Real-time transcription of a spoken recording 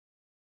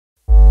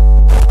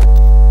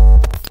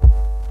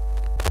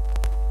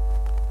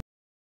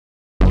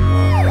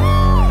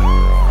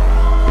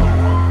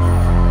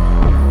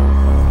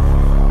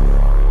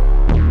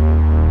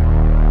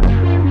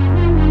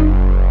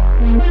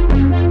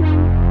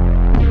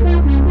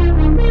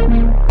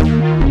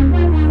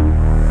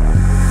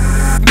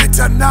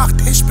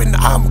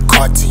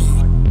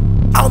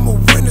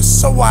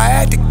so I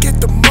had to get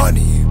the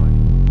money.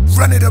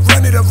 Run it up,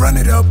 run it up, run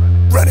it up.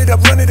 Run it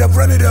up, run it up,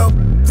 run it up.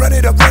 Run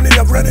it up, run it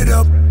up, run it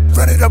up.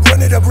 Run it up,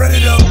 run it up, run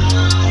it up.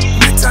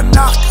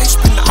 Mitternacht, ich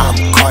bin am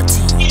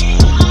Kotti.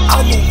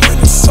 I'm a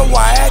winner, so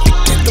I had to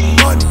get the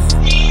money.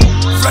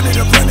 Run it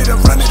up, run it up,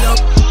 run it up.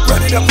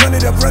 Run it up, run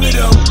it up, run it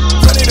up.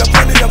 Run it up,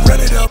 run it up, run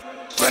it up.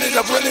 Run it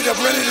up, run it up,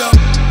 run it up.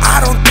 I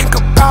don't think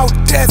about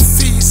death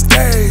these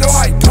days. No,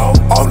 I don't.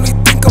 Only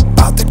think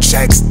about the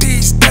checks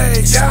these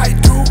days. Yeah, I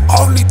do.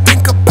 Only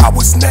think about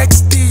what's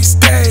next these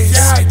days.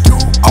 Yeah, I do.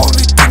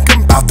 Only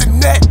thinking about the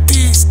net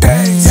these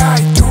days. Yeah,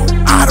 I do.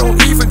 I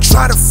don't even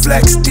try to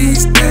flex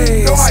these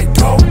days. No, I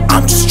don't.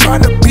 I'm just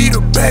trying to be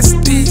the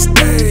best these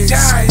days.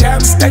 Yeah, I am.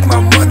 Stack my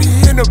money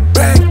in the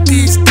bank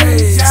these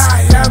days. Yeah,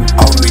 I am.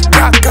 Only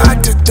got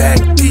God to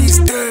thank these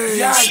days.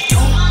 Yeah, I do.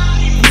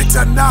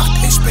 Mitternacht,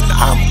 ich bin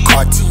am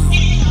Kotti.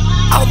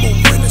 I'm a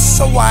winner,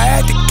 so I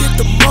had to get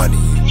the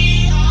money.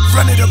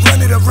 Run it up,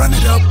 run it up, run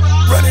it up.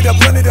 Run it up,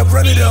 run it up,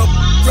 run it up.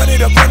 Run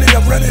it up, run it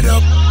up, run it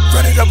up.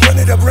 Run it up, run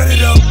it up, run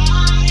it up.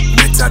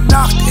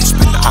 Mitternacht, ich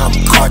bin am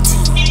Kotti.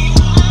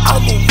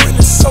 I'm a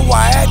winner, so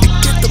I had to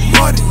get the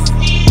money.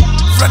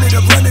 Run it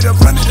up, run it up,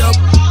 run it up.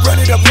 Run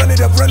it up, run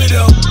it up, run it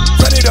up.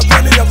 Run it up,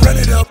 run it up, run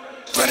it up.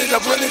 Run it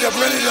up, run it up,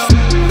 run it up.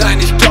 Nein,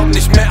 ich glaub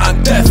nicht mehr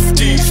an Death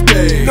these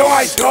days. No,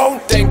 I don't.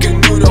 Denke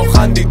nur noch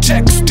an die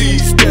Checks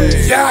these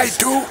days. Yeah, I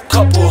do.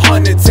 Couple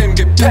hundreds im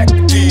Gepäck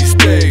these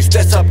days.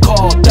 Deshalb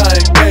call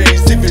dein Gay,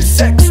 sie will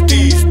Sex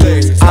these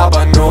days.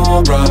 Aber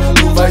no, bruh,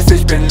 du weißt,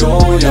 ich bin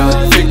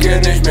loyal. Ficke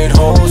nicht mit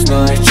Hoes,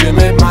 nein, ich chill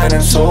mit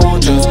meinen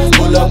Soldiers.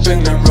 Pull up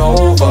in nem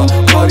Rover,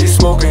 Party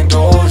smoking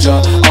Doja.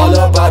 All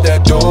about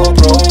that dough,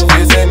 bro,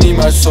 wir sind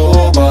niemals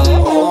sober.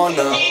 Oh,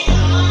 no.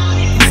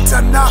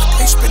 Mitternacht,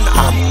 ich bin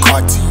am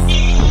Kotti.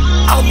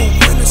 I'm a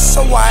winner,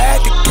 so I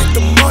had to get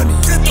the money.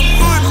 Get the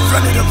money.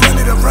 Run it up, run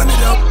it up, run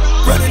it up.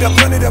 Run it up,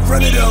 run it up,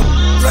 run it up.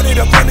 Run it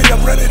up, run it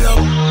up, run it up.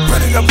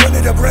 Run it up, run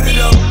it up, run it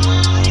up.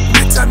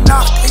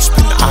 Mitternacht, ich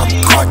bin am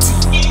Kotti.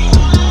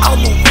 I'm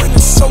a winner,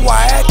 so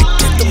I had to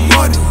get the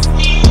money.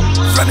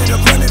 Run it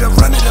up, run it up,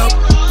 run it up.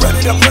 Run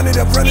it up, run it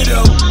up, run it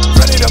up.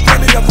 Run it up,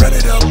 run it up, run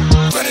it up.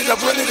 Run it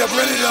up, run it up,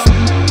 run it up.